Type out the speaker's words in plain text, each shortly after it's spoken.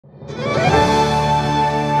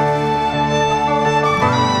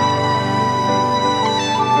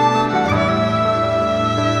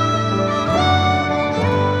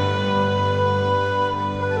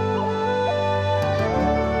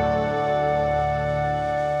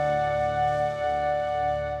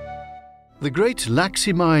The great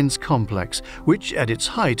Laxey Mines complex, which at its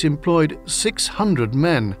height employed 600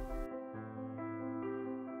 men.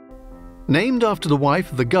 Named after the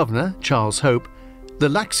wife of the governor, Charles Hope, the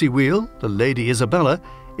Laxey Wheel, the Lady Isabella,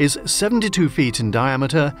 is 72 feet in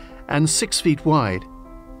diameter and 6 feet wide.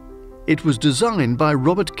 It was designed by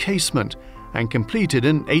Robert Casement and completed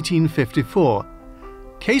in 1854.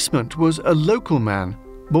 Casement was a local man,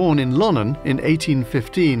 born in Lonnon in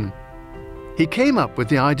 1815. He came up with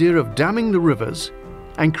the idea of damming the rivers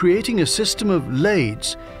and creating a system of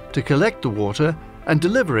lades to collect the water and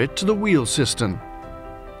deliver it to the wheel system.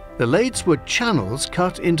 The lades were channels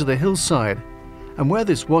cut into the hillside, and where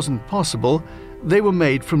this wasn't possible, they were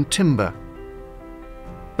made from timber.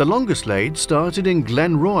 The longest lade started in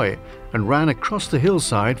Glenroy and ran across the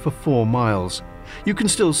hillside for 4 miles. You can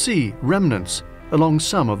still see remnants along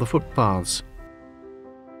some of the footpaths.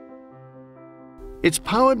 It's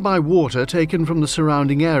powered by water taken from the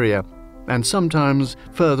surrounding area and sometimes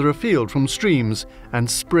further afield from streams and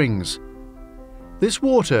springs. This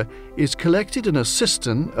water is collected in a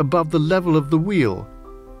cistern above the level of the wheel.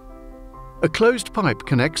 A closed pipe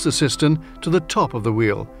connects the cistern to the top of the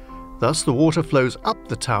wheel. Thus the water flows up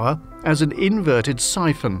the tower as an inverted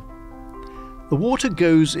siphon. The water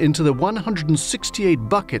goes into the 168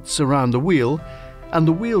 buckets around the wheel, and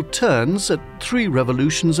the wheel turns at 3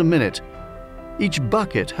 revolutions a minute. Each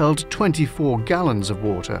bucket held 24 gallons of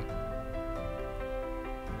water.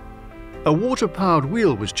 A water-powered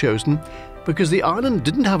wheel was chosen because the island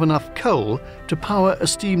didn't have enough coal to power a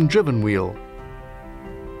steam-driven wheel.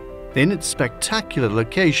 In its spectacular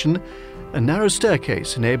location, a narrow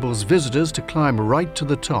staircase enables visitors to climb right to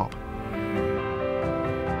the top.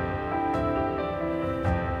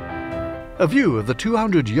 A view of the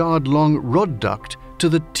 200-yard-long rod duct to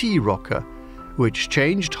the T-rocker, which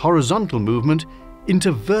changed horizontal movement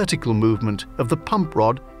into vertical movement of the pump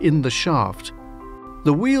rod in the shaft.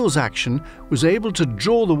 The wheel's action was able to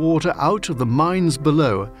draw the water out of the mines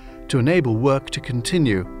below to enable work to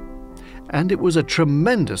continue. And it was a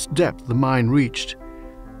tremendous depth the mine reached.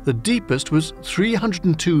 The deepest was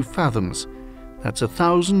 302 fathoms. That's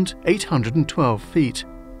 1,812 feet.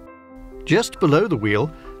 Just below the wheel,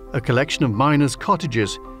 a collection of miners'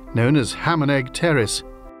 cottages known as Ham and Egg Terrace.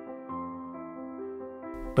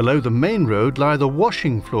 Below the main road lie the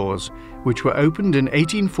washing floors, which were opened in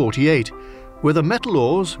 1848, where the metal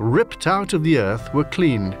ores ripped out of the earth were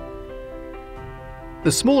cleaned.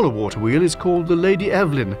 The smaller water wheel is called the Lady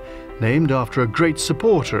Evelyn, named after a great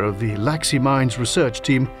supporter of the Laxey Mines research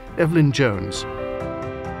team, Evelyn Jones.